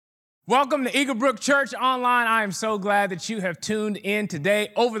Welcome to Eagle Brook Church Online. I am so glad that you have tuned in today.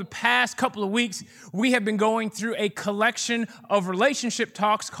 Over the past couple of weeks, we have been going through a collection of relationship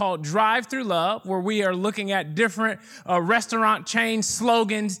talks called Drive Through Love, where we are looking at different restaurant chain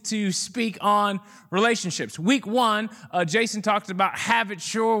slogans to speak on relationships. Week one, Jason talked about Have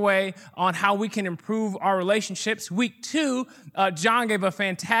It Your Way on how we can improve our relationships. Week two, John gave a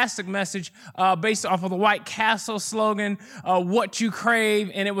fantastic message based off of the White Castle slogan, What You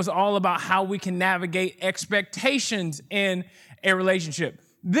Crave, and it was all about how we can navigate expectations in a relationship.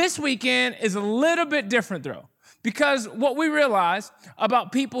 This weekend is a little bit different, though, because what we realize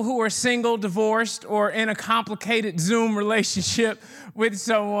about people who are single, divorced, or in a complicated Zoom relationship with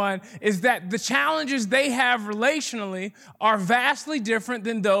someone is that the challenges they have relationally are vastly different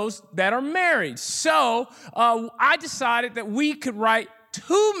than those that are married. So I decided that we could write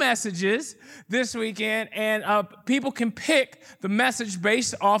two messages this weekend, and people can pick the message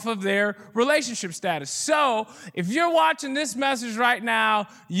based off of their relationship status. So if you're watching this message right now,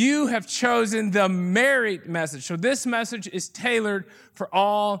 you have chosen the married message. So this message is tailored for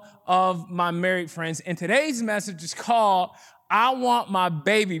all of my married friends. And today's message is called, I Want My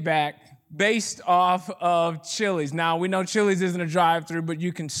Baby Back, based off of Chili's. Now, we know Chili's isn't a drive-through, but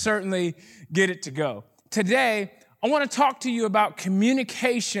you can certainly get it to go. Today, I want to talk to you about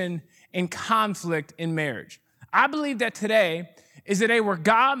communication and conflict in marriage. I believe that today is a day where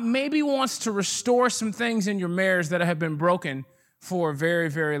God maybe wants to restore some things in your marriage that have been broken for a very,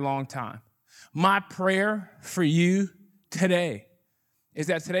 very long time. My prayer for you today is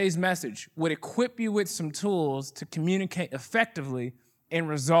that today's message would equip you with some tools to communicate effectively and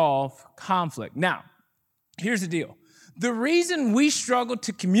resolve conflict. Now, here's the deal. The reason we struggle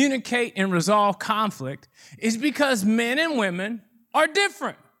to communicate and resolve conflict is because men and women are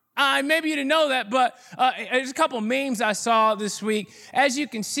different. Maybe you didn't know that, but there's a couple of memes I saw this week. As you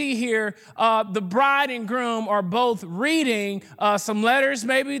can see here, the bride and groom are both reading some letters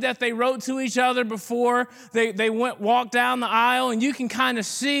maybe that they wrote to each other before they walked down the aisle, and you can kind of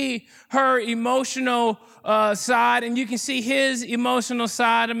see her emotional side, and you can see his emotional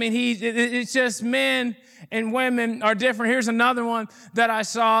side. I mean, it's just men and women are different. Here's another one that I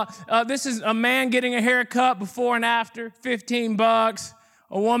saw. This is a man getting a haircut before and after, $15.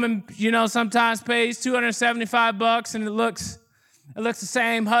 A woman, sometimes pays $275, and it looks the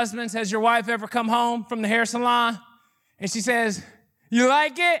same. Husbands, has your wife ever come home from the hair salon and she says, "You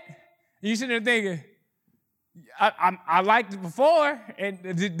like it?" And you sitting there thinking, I liked it before. And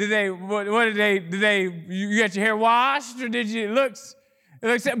did you got your hair washed, or did you? It looks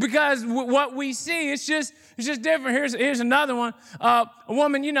because what we see, it's just different. Here's another one. A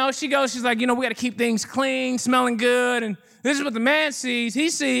woman, she's like, we got to keep things clean, smelling good. And this is what the man sees. He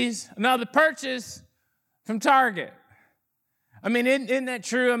sees another purchase from Target. I mean, isn't that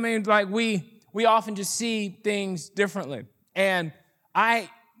true? I mean, like we often just see things differently. And I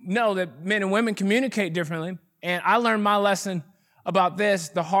know that men and women communicate differently. And I learned my lesson about this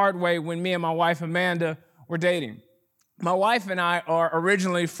the hard way when me and my wife, Amanda, were dating. My wife and I are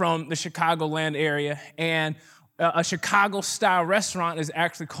originally from the Chicagoland area, and a Chicago-style restaurant is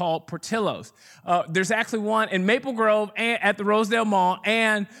actually called Portillo's. There's actually one in Maple Grove and at the Rosedale Mall,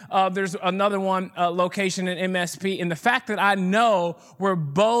 and there's another one location in MSP. And the fact that I know where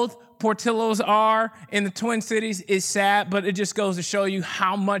both Portillo's are in the Twin Cities is sad, but it just goes to show you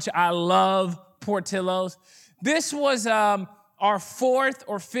how much I love Portillo's. This was our fourth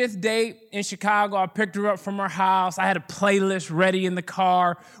or fifth date in Chicago. I picked her up from her house. I had a playlist ready in the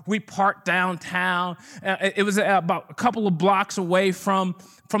car. We parked downtown. It was about a couple of blocks away from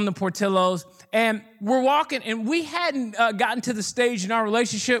the Portillo's. And we're walking, and we hadn't gotten to the stage in our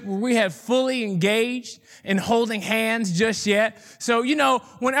relationship where we had fully engaged in holding hands just yet. So,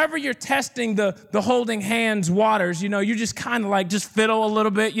 whenever you're testing the holding hands waters, you just kind of like just fiddle a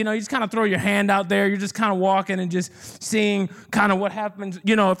little bit. You just kind of throw your hand out there. You're just kind of walking and just seeing kind of what happens,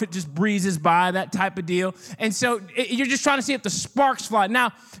 if it just breezes by, that type of deal. And so you're just trying to see if the sparks fly.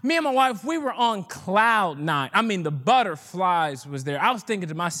 Now, me and my wife, we were on cloud nine. I mean, the butterflies was there. I was thinking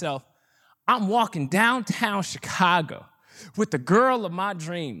to myself, I'm walking downtown Chicago with the girl of my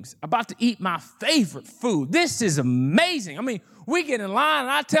dreams, about to eat my favorite food. This is amazing. I mean, we get in line,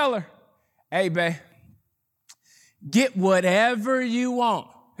 and I tell her, "Hey, babe, get whatever you want.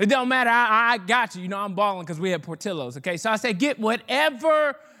 It don't matter. I got you. I'm balling because we have Portillo's, okay?" So I say, "Get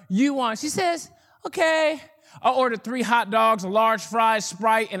whatever you want." She says, "Okay." I ordered 3 hot dogs, a large fries,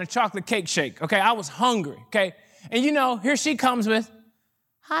 Sprite, and a chocolate cake shake, okay? I was hungry, okay? And here she comes with,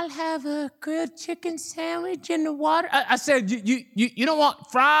 "I'll have a grilled chicken sandwich in the water." I said, you don't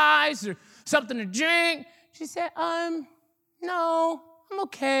want fries or something to drink?" She said, "No, I'm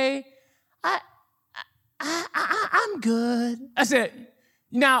okay." I'm good. I said,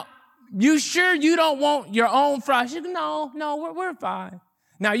 now, you sure you don't want your own fries? She said, no, we're fine.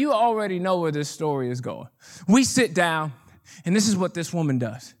 Now, you already know where this story is going. We sit down, and this is what this woman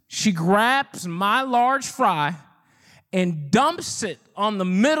does. She grabs my large fry and dumps it on the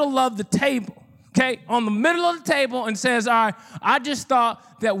middle of the table, okay? On the middle of the table and says, all right, I just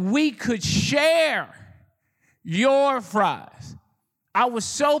thought that we could share your fries. I was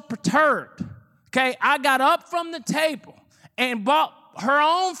so perturbed, okay? I got up from the table and bought her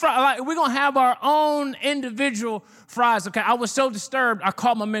own fries. Like, we're going to have our own individual fries, okay? I was so disturbed, I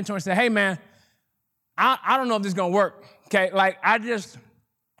called my mentor and said, hey, man, I don't know if this is going to work, okay? Like, I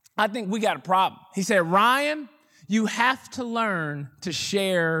think we got a problem. He said, Ryan, you have to learn to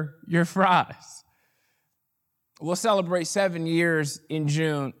share your fries. We'll celebrate 7 years in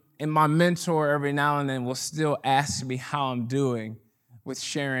June, and my mentor every now and then will still ask me how I'm doing with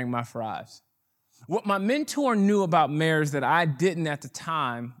sharing my fries. What my mentor knew about marriage that I didn't at the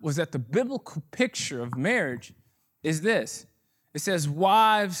time was that the biblical picture of marriage is this. It says,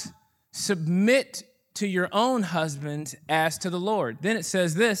 wives, submit to your own husbands as to the Lord. Then it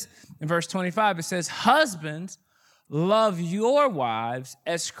says this in verse 25. It says, husbands, love your wives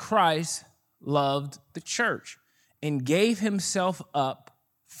as Christ loved the church and gave himself up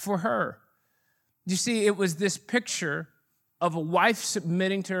for her. You see, it was this picture of a wife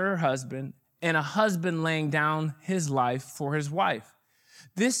submitting to her husband and a husband laying down his life for his wife.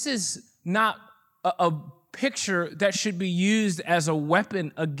 This is not a picture that should be used as a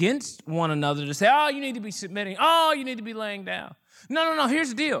weapon against one another to say, oh, you need to be submitting. Oh, you need to be laying down. No. Here's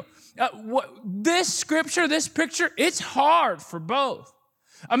the deal. This scripture, this picture, it's hard for both.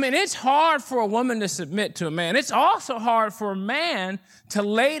 I mean, it's hard for a woman to submit to a man. It's also hard for a man to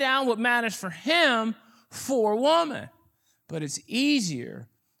lay down what matters for him for a woman. But it's easier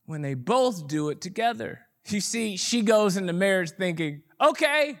when they both do it together. You see, she goes into marriage thinking,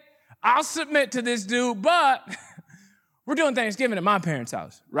 okay, I'll submit to this dude, but we're doing Thanksgiving at my parents'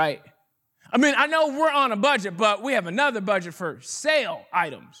 house, right? I mean, I know we're on a budget, but we have another budget for sale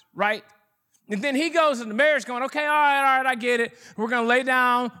items, right? And then he goes into marriage going, okay, all right, I get it. We're going to lay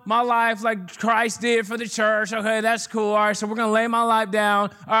down my life like Christ did for the church. Okay, that's cool. All right, so we're going to lay my life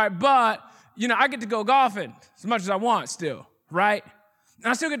down. All right, but, I get to go golfing as much as I want still, right? And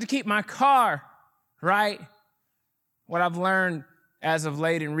I still get to keep my car, right? What I've learned as of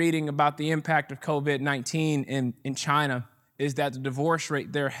late in reading about the impact of COVID-19 in China is that the divorce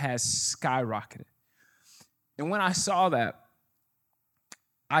rate there has skyrocketed. And when I saw that,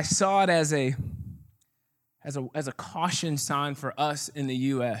 I saw it as a caution sign for us in the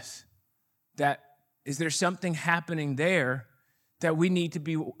U.S. that is there something happening there that we need to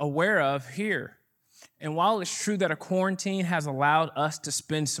be aware of here? And while it's true that a quarantine has allowed us to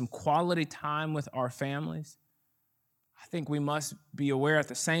spend some quality time with our families, I think we must be aware at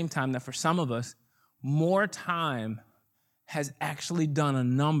the same time that for some of us, more time has actually done a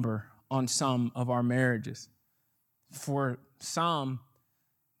number on some of our marriages. For some,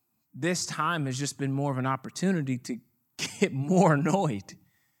 this time has just been more of an opportunity to get more annoyed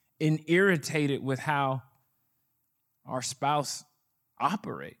and irritated with how our spouse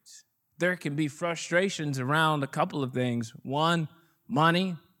operates. There can be frustrations around a couple of things. One,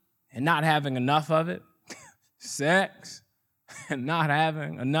 money and not having enough of it. Sex and not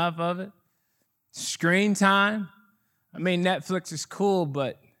having enough of it. Screen time. I mean, Netflix is cool,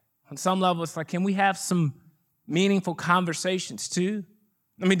 but on some level, it's like, can we have some meaningful conversations too?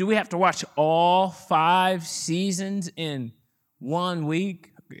 I mean, do we have to watch all 5 seasons in 1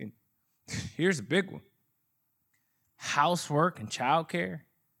 week? Here's a big one. Housework and childcare.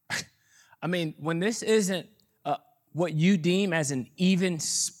 I mean, when this isn't what you deem as an even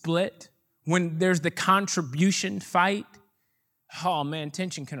split, when there's the contribution fight, oh man,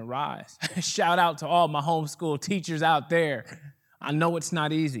 tension can arise. Shout out to all my homeschool teachers out there. I know it's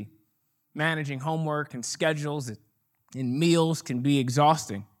not easy. Managing homework and schedules and meals can be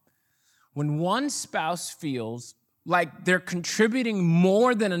exhausting. When one spouse feels like they're contributing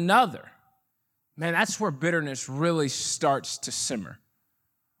more than another, man, that's where bitterness really starts to simmer.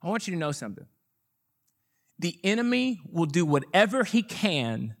 I want you to know something. The enemy will do whatever he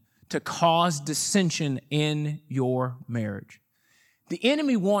can to cause dissension in your marriage. The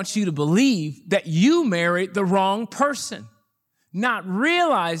enemy wants you to believe that you married the wrong person, not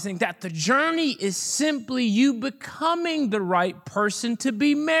realizing that the journey is simply you becoming the right person to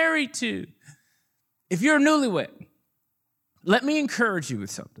be married to. If you're a newlywed, let me encourage you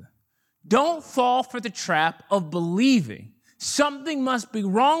with something. Don't fall for the trap of believing something must be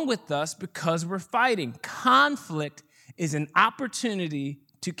wrong with us because we're fighting. Conflict is an opportunity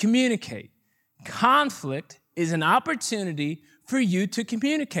to communicate. Conflict is an opportunity for you to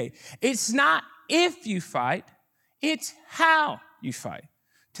communicate. It's not if you fight, it's how you fight.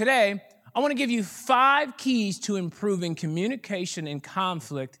 Today, I want to give you 5 keys to improving communication and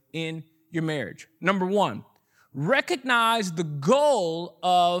conflict in your marriage. Number 1, recognize the goal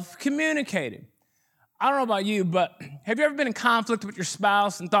of communicating. I don't know about you, but have you ever been in conflict with your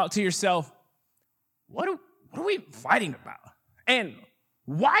spouse and thought to yourself, what are we fighting about? And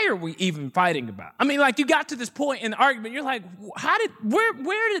why are we even fighting about? I mean, like, you got to this point in the argument, you're like,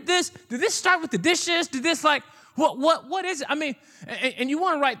 where did this start with the dishes? Did this, like, what is it? I mean, and you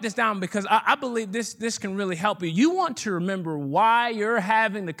want to write this down because I believe this can really help you. You want to remember why you're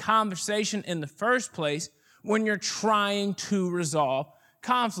having the conversation in the first place when you're trying to resolve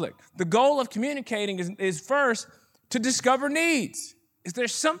conflict. The goal of communicating is first to discover needs. Is there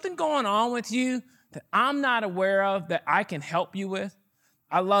something going on with you that I'm not aware of that I can help you with?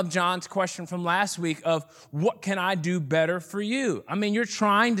 I love John's question from last week of what can I do better for you? I mean, you're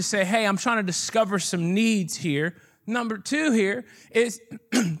trying to say, hey, I'm trying to discover some needs here. Number 2 here is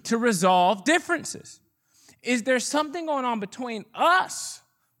to resolve differences. Is there something going on between us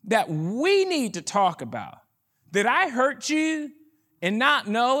that we need to talk about? Did I hurt you and not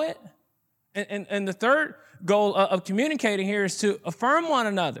know it? And the third goal of communicating here is to affirm one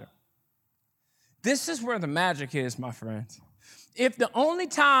another. This is where the magic is, my friends. If the only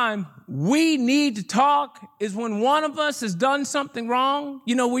time we need to talk is when one of us has done something wrong,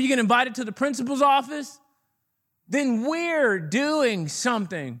 where you get invited to the principal's office, then we're doing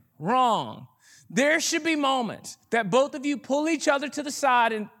something wrong. There should be moments that both of you pull each other to the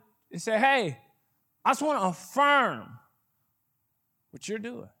side and say, hey, I just want to affirm what you're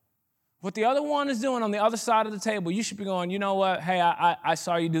doing. What the other one is doing on the other side of the table, you should be going, you know what? Hey, I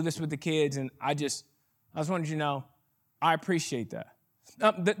saw you do this with the kids, and I just wanted you to know, I appreciate that.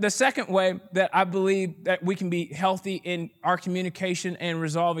 The second way that I believe that we can be healthy in our communication and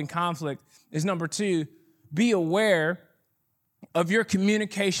resolving conflict is number 2, be aware of your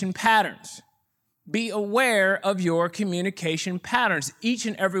communication patterns. Be aware of your communication patterns. Each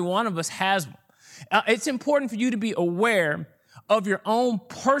and every one of us has one. It's important for you to be aware of your own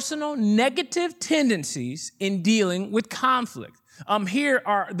personal negative tendencies in dealing with conflict. Here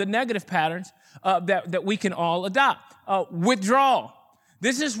are the negative patterns that we can all adopt. Withdrawal.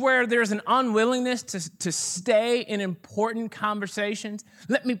 This is where there's an unwillingness to stay in important conversations.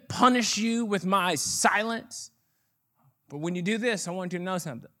 Let me punish you with my silence. But when you do this, I want you to know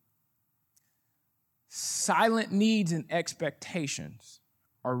something. Silent needs and expectations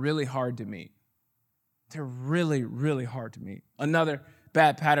are really hard to meet. They're really, really hard to meet. Another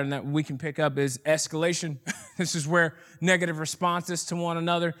bad pattern that we can pick up is escalation. This is where negative responses to one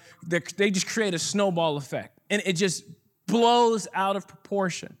another, they just create a snowball effect. And it just blows out of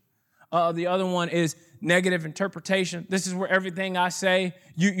proportion. The other one is negative interpretation. This is where everything I say,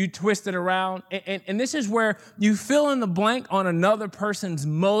 you twist it around. And this is where you fill in the blank on another person's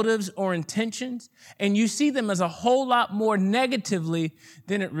motives or intentions, and you see them as a whole lot more negatively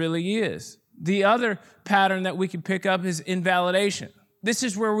than it really is. The other pattern that we can pick up is invalidation. This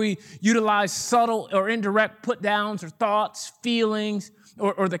is where we utilize subtle or indirect put-downs or thoughts, feelings,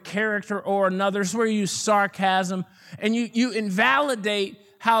 or the character or another. This is where you use sarcasm, and you invalidate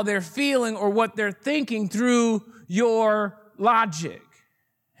how they're feeling or what they're thinking through your logic.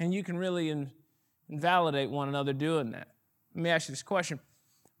 And you can really invalidate one another doing that. Let me ask you this question.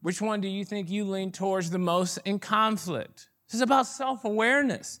 Which one do you think you lean towards the most in conflict? This is about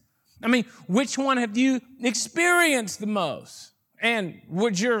self-awareness. I mean, which one have you experienced the most? And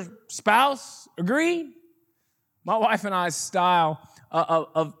would your spouse agree? My wife and I's style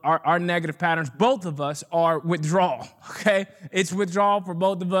of our negative patterns, both of us, are withdrawal, okay? It's withdrawal for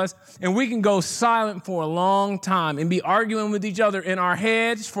both of us, and we can go silent for a long time and be arguing with each other in our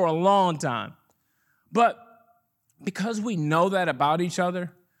heads for a long time. But because we know that about each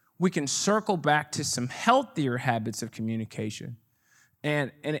other, we can circle back to some healthier habits of communication,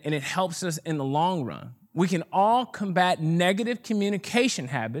 and it helps us in the long run. We can all combat negative communication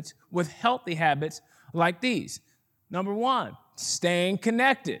habits with healthy habits like these. Number 1, staying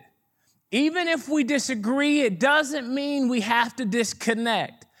connected. Even if we disagree, it doesn't mean we have to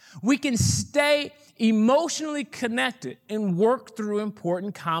disconnect. We can stay emotionally connected and work through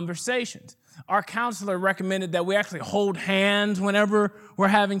important conversations. Our counselor recommended that we actually hold hands whenever we're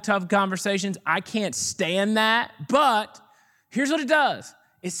having tough conversations. I can't stand that, but here's what it does.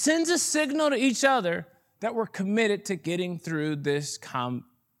 It sends a signal to each other that we're committed to getting through this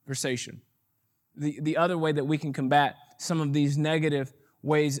conversation. The other way that we can combat some of these negative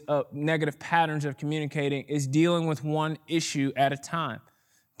patterns of communicating is dealing with one issue at a time.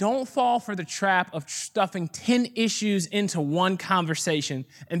 Don't fall for the trap of stuffing 10 issues into one conversation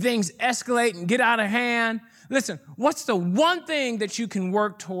and things escalate and get out of hand. Listen, what's the one thing that you can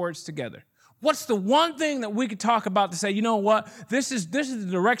work towards together? What's the one thing that we could talk about to say, you know what, this is the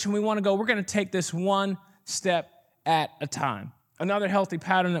direction we want to go. We're going to take this one step at a time. Another healthy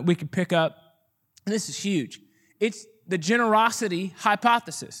pattern that we could pick up, and this is huge, it's the generosity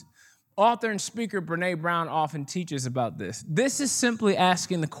hypothesis. Author and speaker Brené Brown often teaches about this. This is simply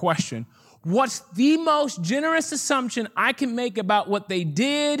asking the question, what's the most generous assumption I can make about what they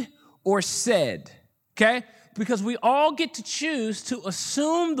did or said? Okay? Because we all get to choose to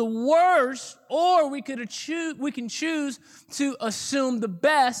assume the worst, or we can choose to assume the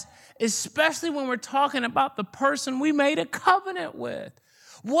best, especially when we're talking about the person we made a covenant with.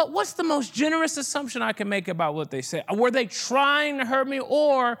 What's the most generous assumption I can make about what they said? Were they trying to hurt me,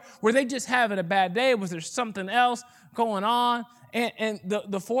 or were they just having a bad day? Was there something else going on? And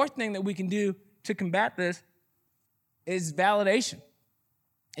the fourth thing that we can do to combat this is validation.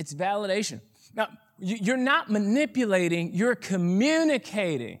 It's validation. Now, you're not manipulating, you're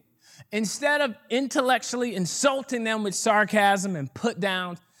communicating. Instead of intellectually insulting them with sarcasm and put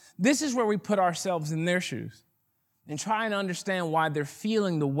downs, this is where we put ourselves in their shoes and try and understand why they're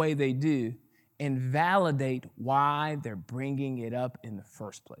feeling the way they do and validate why they're bringing it up in the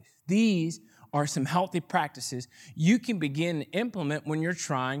first place. These are some healthy practices you can begin to implement when you're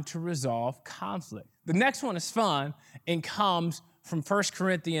trying to resolve conflict. The next one is fun and comes from 1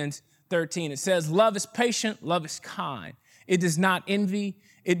 Corinthians 13. It says, love is patient, love is kind. It does not envy,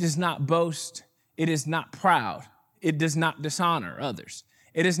 it does not boast, it is not proud, it does not dishonor others.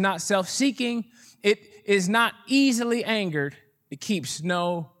 It is not self-seeking, it is not easily angered, it keeps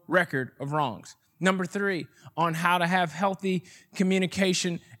no record of wrongs. Number 3, on how to have healthy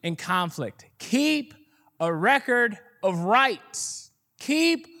communication and conflict. Keep a record of rights.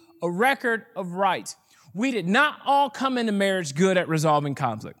 Keep a record of rights. We did not all come into marriage good at resolving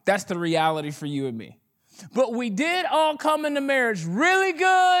conflict. That's the reality for you and me. But we did all come into marriage really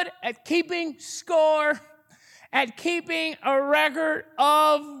good at keeping score, at keeping a record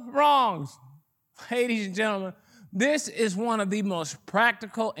of wrongs. Ladies and gentlemen, this is one of the most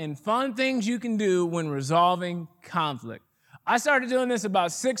practical and fun things you can do when resolving conflict. I started doing this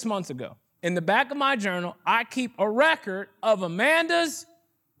about 6 months ago. In the back of my journal, I keep a record of Amanda's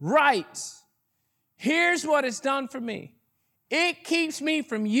rights. Here's what it's done for me. It keeps me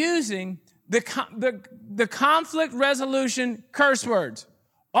from using the conflict resolution curse words.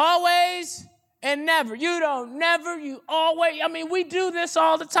 Always and never. You don't never, you always. I mean, we do this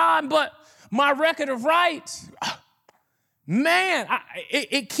all the time, but my record of rights, man,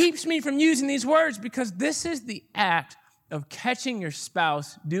 it keeps me from using these words because this is the act of catching your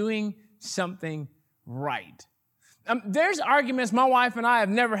spouse doing something right. There's arguments my wife and I have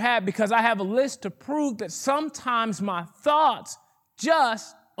never had because I have a list to prove that sometimes my thoughts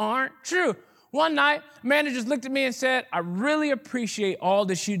just aren't true. One night, Amanda just looked at me and said, I really appreciate all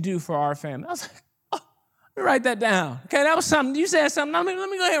that you do for our family. I was like, oh, let me write that down. Okay, that was something. You said something. Let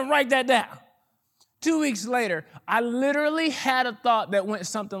me go ahead and write that down. 2 weeks later, I literally had a thought that went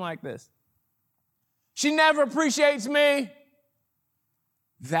something like this. She never appreciates me.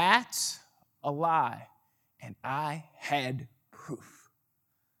 That's a lie. And I had proof.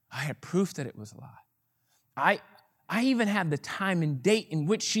 I had proof that it was a lie. I even have the time and date in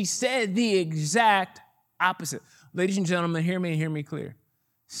which she said the exact opposite. Ladies and gentlemen, hear me and hear me clear.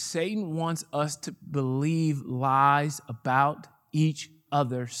 Satan wants us to believe lies about each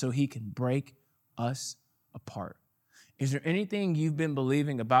other so he can break us apart. Is there anything you've been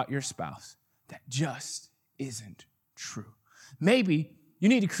believing about your spouse that just isn't true? Maybe you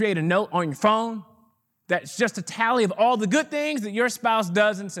need to create a note on your phone that's just a tally of all the good things that your spouse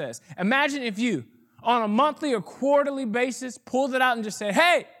does and says. Imagine if you, on a monthly or quarterly basis, pulled it out and just said,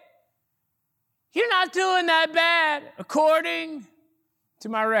 hey, you're not doing that bad according to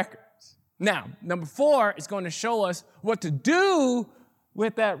my records. Now, number 4 is going to show us what to do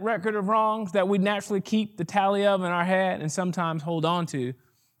with that record of wrongs that we naturally keep the tally of in our head and sometimes hold on to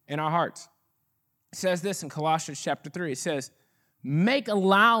in our hearts. It says this in Colossians chapter 3. It says, make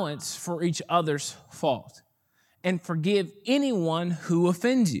allowance for each other's fault and forgive anyone who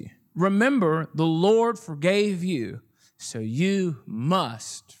offends you. Remember, the Lord forgave you, so you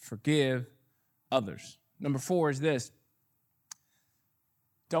must forgive others. Number 4 is this.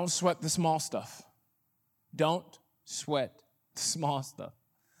 Don't sweat the small stuff. Don't sweat the small stuff.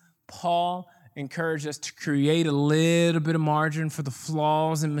 Paul encouraged us to create a little bit of margin for the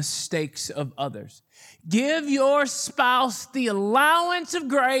flaws and mistakes of others. Give your spouse the allowance of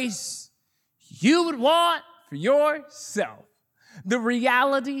grace you would want for yourself. The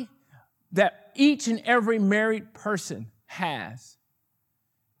reality that each and every married person has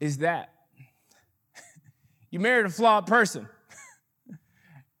is that you married a flawed person,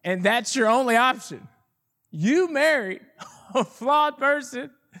 and that's your only option. You married a flawed person,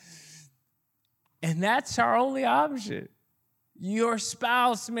 and that's our only option. Your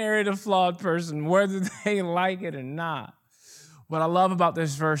spouse married a flawed person, whether they like it or not. What I love about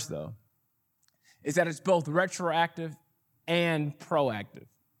this verse, though, is that it's both retroactive and proactive.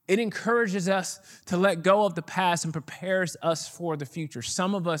 It encourages us to let go of the past and prepares us for the future.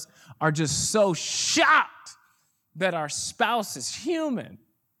 Some of us are just so shocked that our spouse is human.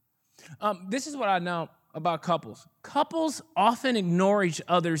 This is what I know about couples. Couples often ignore each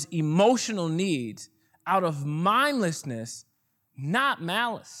other's emotional needs out of mindlessness, not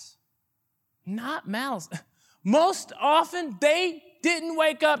malice. Not malice. Most often, they didn't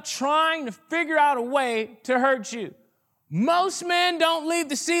wake up trying to figure out a way to hurt you. Most men don't leave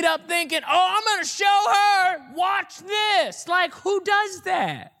the seat up thinking, oh, I'm going to show her, watch this. Like, who does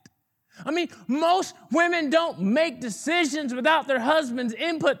that? I mean, most women don't make decisions without their husband's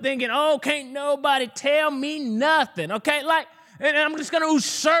input thinking, oh, can't nobody tell me nothing, okay? Like, and I'm just going to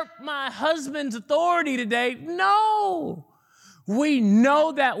usurp my husband's authority today. No. We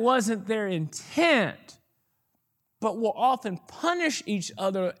know that wasn't their intent, but we'll often punish each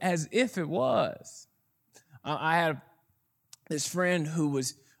other as if it was. I had this friend who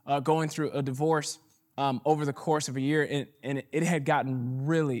was going through a divorce over the course of a year, and it had gotten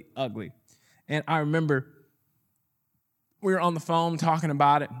really ugly. And I remember we were on the phone talking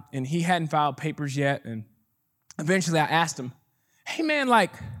about it, and he hadn't filed papers yet, and eventually I asked him, hey, man,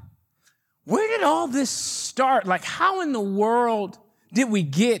 like, where did all this start? Like, how in the world did we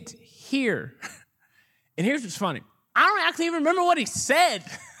get here? And here's what's funny. I don't actually even remember what he said.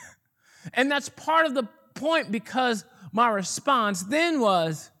 And that's part of the point, because my response then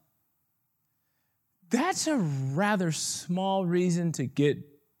was, that's a rather small reason to get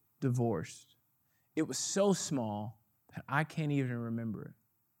divorced. It was so small that I can't even remember it.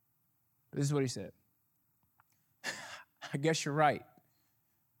 This is what he said. I guess you're right.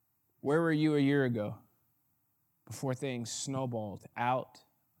 Where were you a year ago before things snowballed out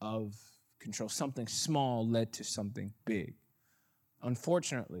of control? Something small led to something big.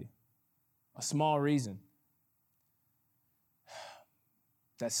 Unfortunately, a small reason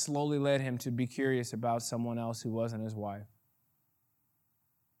that slowly led him to be curious about someone else who wasn't his wife.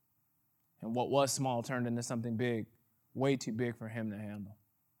 And what was small turned into something big, way too big for him to handle.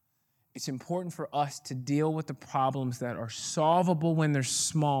 It's important for us to deal with the problems that are solvable when they're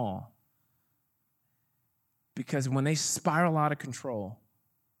small, because when they spiral out of control,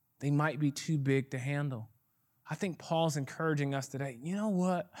 they might be too big to handle. I think Paul's encouraging us today, you know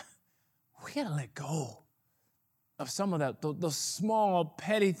what? We got to let go of some of that, those small,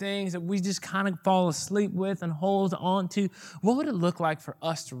 petty things that we just kind of fall asleep with and hold on to. What would it look like for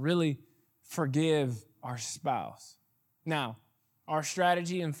us to really forgive our spouse? Now, our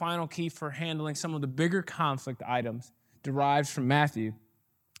strategy and final key for handling some of the bigger conflict items derives from Matthew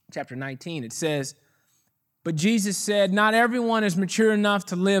chapter 19. It says, but Jesus said, not everyone is mature enough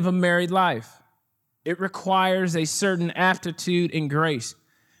to live a married life. It requires a certain aptitude and grace.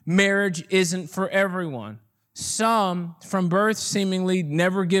 Marriage isn't for everyone. Some, from birth, seemingly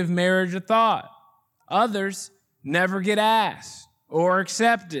never give marriage a thought. Others never get asked or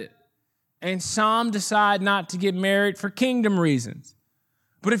accept it. And some decide not to get married for kingdom reasons.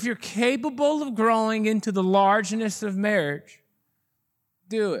 But if you're capable of growing into the largeness of marriage,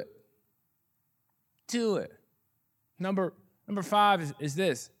 do it. Do it. Number 5 is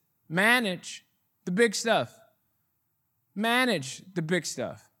this. Manage the big stuff. Manage the big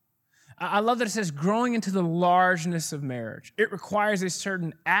stuff. I love that it says growing into the largeness of marriage. It requires a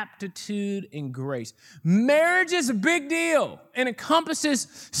certain aptitude and grace. Marriage is a big deal and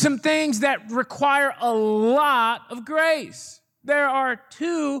encompasses some things that require a lot of grace. There are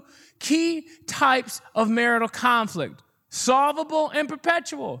 2 key types of marital conflict, solvable and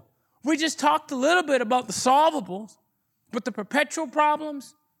perpetual. We just talked a little bit about the solvables, but the perpetual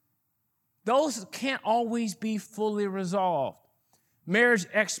problems, those can't always be fully resolved. Marriage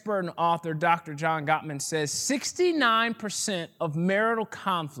expert and author Dr. John Gottman says 69% of marital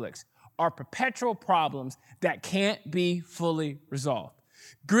conflicts are perpetual problems that can't be fully resolved.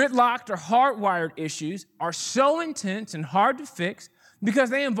 Gridlocked or hardwired issues are so intense and hard to fix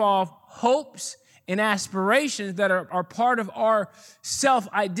because they involve hopes and aspirations that are part of our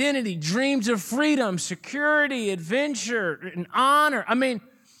self-identity, dreams of freedom, security, adventure, and honor. I mean,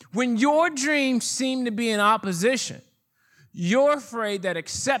 when your dreams seem to be in opposition, you're afraid that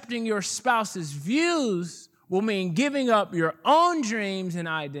accepting your spouse's views will mean giving up your own dreams and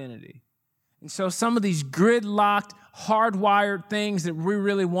identity. And so some of these gridlocked, hardwired things that we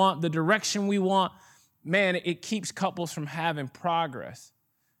really want, the direction we want, man, it keeps couples from having progress.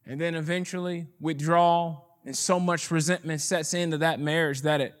 And then eventually withdrawal and so much resentment sets into that marriage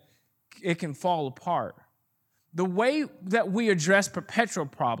that it can fall apart. The way that we address perpetual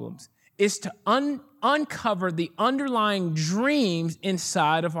problems is to uncover the underlying dreams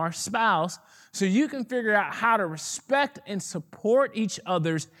inside of our spouse so you can figure out how to respect and support each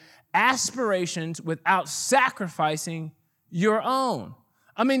other's aspirations without sacrificing your own.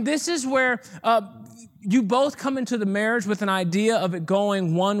 I mean, this is where you both come into the marriage with an idea of it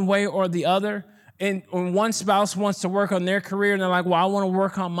going one way or the other. And when one spouse wants to work on their career and they're like, well, I want to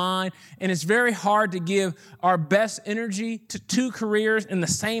work on mine. And it's very hard to give our best energy to two careers in the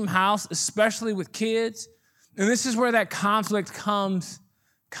same house, especially with kids. And this is where that conflict comes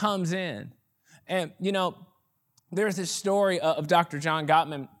in. And, you know, there's this story of Dr. John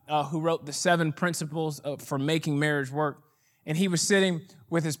Gottman, who wrote the 7 Principles for Making Marriage Work. And he was sitting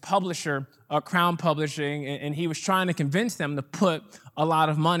with his publisher, Crown Publishing, and he was trying to convince them to put a lot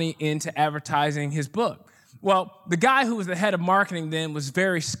of money into advertising his book. Well, the guy who was the head of marketing then was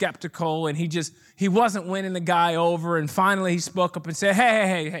very skeptical, and he wasn't winning the guy over. And finally, he spoke up and said,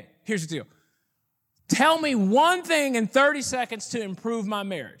 hey, here's the deal. Tell me one thing in 30 seconds to improve my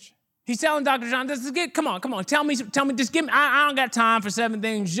marriage. He's telling Dr. John, come on, tell me, just give me, I don't got time for 7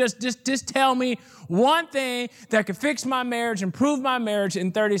 things. Just tell me one thing that could fix my marriage, improve my marriage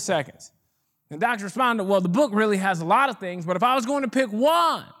in 30 seconds. And the doctor responded, well, the book really has a lot of things, but if I was going to pick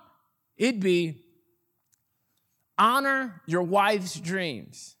one, it'd be honor your wife's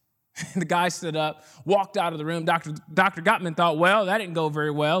dreams. The guy stood up, walked out of the room. Dr. Gottman thought, well, that didn't go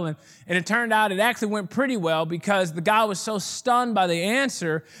very well. And it turned out it actually went pretty well because the guy was so stunned by the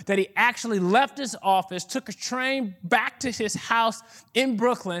answer that he actually left his office, took a train back to his house in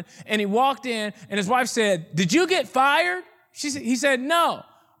Brooklyn, and he walked in, and his wife said, did you get fired? He said, no.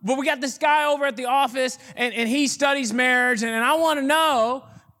 But we got this guy over at the office, and he studies marriage, and I want to know,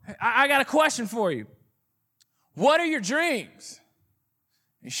 I got a question for you. What are your dreams?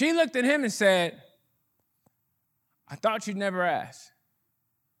 And she looked at him and said, I thought you'd never ask.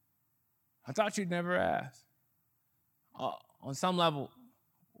 I thought you'd never ask. On some level,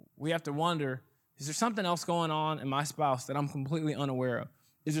 we have to wonder, is there something else going on in my spouse that I'm completely unaware of?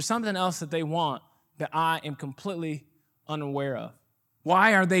 Is there something else that they want that I am completely unaware of?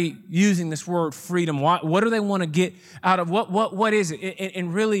 Why are they using this word freedom? What do they want to get out of what is it?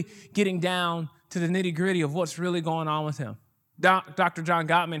 And really getting down to the nitty-gritty of what's really going on with him. Dr. John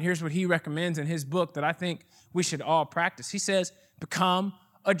Gottman, here's what he recommends in his book that I think we should all practice. He says, become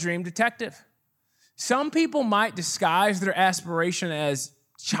a dream detective. Some people might disguise their aspiration as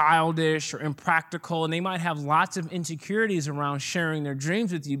childish or impractical, and they might have lots of insecurities around sharing their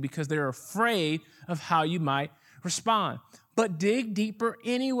dreams with you because they're afraid of how you might respond. But dig deeper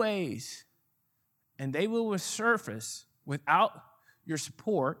anyways, and they will surface without your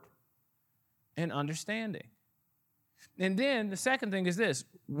support and understanding. And then the second thing is this,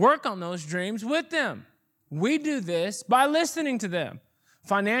 work on those dreams with them. We do this by listening to them,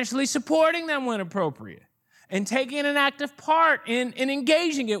 financially supporting them when appropriate, and taking an active part in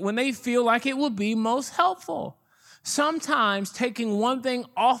engaging it when they feel like it will be most helpful. Sometimes taking one thing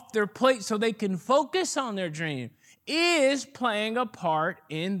off their plate so they can focus on their dream is playing a part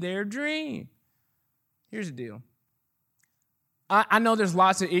in their dream. Here's the deal. I know there's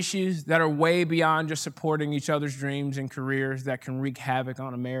lots of issues that are way beyond just supporting each other's dreams and careers that can wreak havoc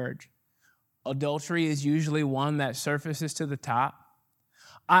on a marriage. Adultery is usually one that surfaces to the top.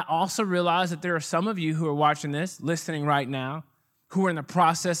 I also realize that there are some of you who are watching this, listening right now, who are in the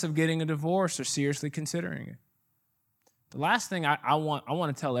process of getting a divorce or seriously considering it. The last thing I want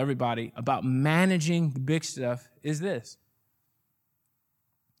to tell everybody about managing the big stuff is this.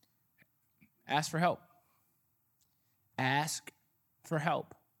 Ask for help. Ask for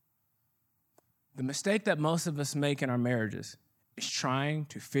help. The mistake that most of us make in our marriages is trying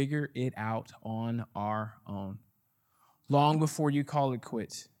to figure it out on our own, long before you call it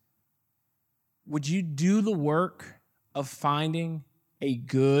quits. Would you do the work of finding a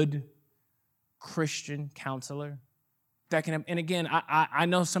good Christian counselor that can, and again, I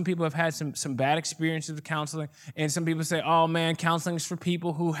know some people have had some bad experiences with counseling, and some people say, oh man, counseling is for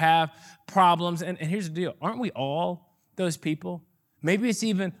people who have problems. And here's the deal, aren't we all those people? Maybe it's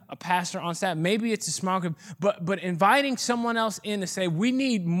even a pastor on staff. Maybe it's a small group. But inviting someone else in to say, we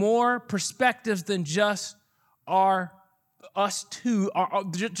need more perspectives than just us two,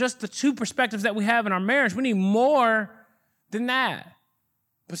 just the two perspectives that we have in our marriage. We need more than that.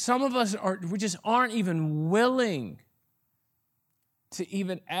 But some of us we just aren't even willing to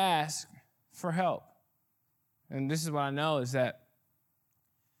even ask for help. And this is what I know is that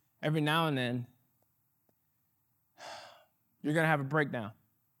every now and then, you're going to have a breakdown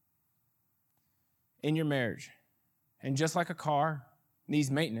in your marriage. And just like a car needs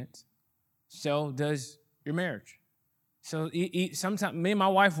maintenance, so does your marriage. So sometimes me and my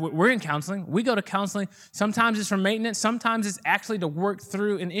wife, we're in counseling. We go to counseling. Sometimes it's for maintenance. Sometimes it's actually to work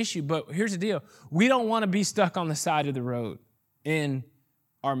through an issue. But here's the deal. We don't want to be stuck on the side of the road in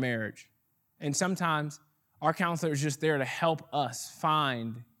our marriage. And sometimes our counselor is just there to help us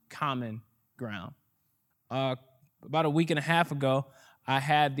find common ground. About a week and a half ago, I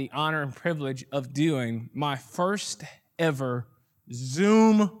had the honor and privilege of doing my first ever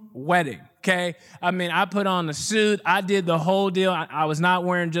Zoom wedding, okay? I mean, I put on the suit. I did the whole deal. I was not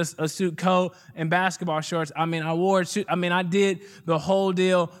wearing just a suit coat and basketball shorts. I mean, I wore a suit. I mean, I did the whole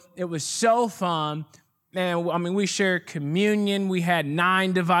deal. It was so fun. And I mean, we shared communion. We had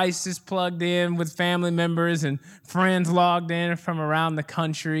 9 devices plugged in with family members and friends logged in from around the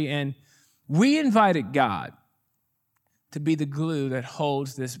country. And we invited God to be the glue that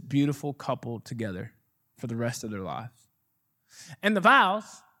holds this beautiful couple together for the rest of their lives. And the vows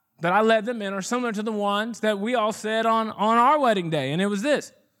that I led them in are similar to the ones that we all said on our wedding day. And it was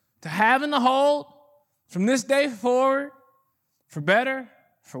this: to have and to hold from this day forward, for better,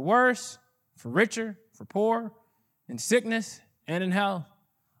 for worse, for richer, for poor, in sickness and in health,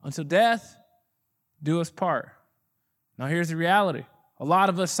 until death do us part. Now here's the reality. A lot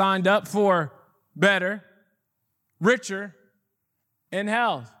of us signed up for better, richer, and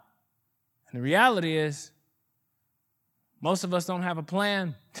health. And the reality is, most of us don't have a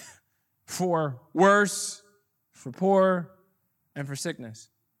plan for worse, for poor, and for sickness.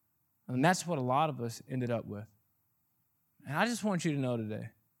 And that's what a lot of us ended up with. And I just want you to know today,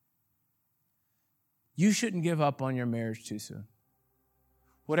 you shouldn't give up on your marriage too soon.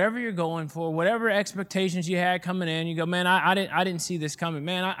 Whatever you're going for, whatever expectations you had coming in, you go, man, I didn't see this coming.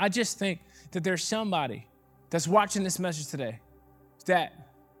 Man, I just think that there's somebody that's watching this message today that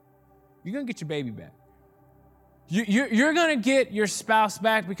you're going to get your baby back. You're going to get your spouse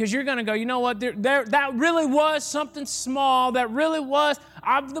back because you're going to go, you know what, that really was something small. That really was,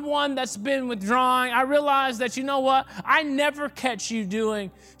 I'm the one that's been withdrawing. I realize that, you know what, I never catch you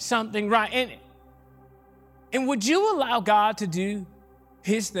doing something right. And would you allow God to do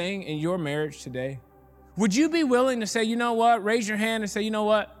his thing in your marriage today? Would you be willing to say, you know what, raise your hand and say, you know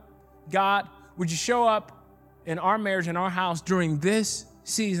what, God, would you show up in our marriage, in our house during this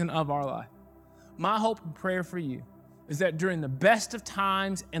season of our life? My hope and prayer for you is that during the best of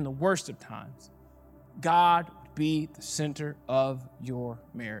times and the worst of times, God would be the center of your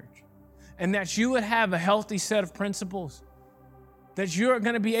marriage. And that you would have a healthy set of principles, that you're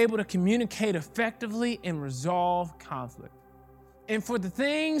going to be able to communicate effectively and resolve conflict. And for the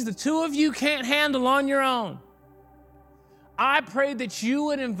things the two of you can't handle on your own, I pray that you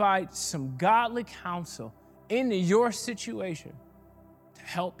would invite some godly counsel into your situation to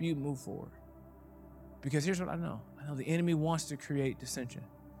help you move forward. Because here's what I know. I know the enemy wants to create dissension.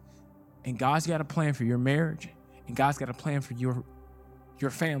 And God's got a plan for your marriage. And God's got a plan for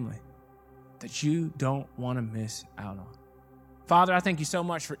your family that you don't want to miss out on. Father, I thank you so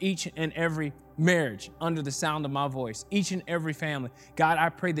much for each and every marriage under the sound of my voice, each and every family. God, I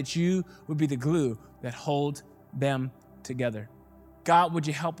pray that you would be the glue that holds them together. God, would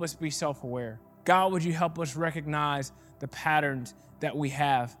you help us be self-aware? God, would you help us recognize the patterns that we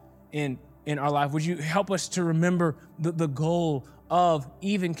have in our life? Would you help us to remember the goal of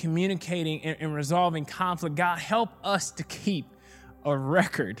even communicating and resolving conflict? God, help us to keep a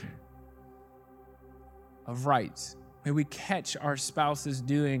record of rights. May we catch our spouses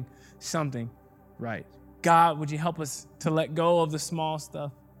doing something right. God, would you help us to let go of the small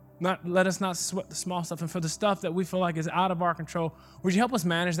stuff? Let us not sweat the small stuff. And for the stuff that we feel like is out of our control, would you help us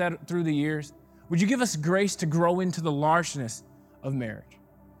manage that through the years? Would you give us grace to grow into the largeness of marriage?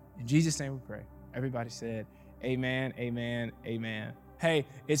 In Jesus' name we pray. Everybody said, amen, amen, amen. Hey,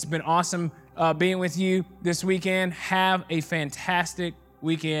 it's been awesome being with you this weekend. Have a fantastic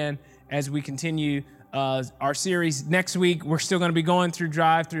weekend as we continue our series. Next week, we're still going to be going through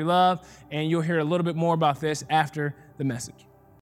Drive Through Love, and you'll hear a little bit more about this after the message.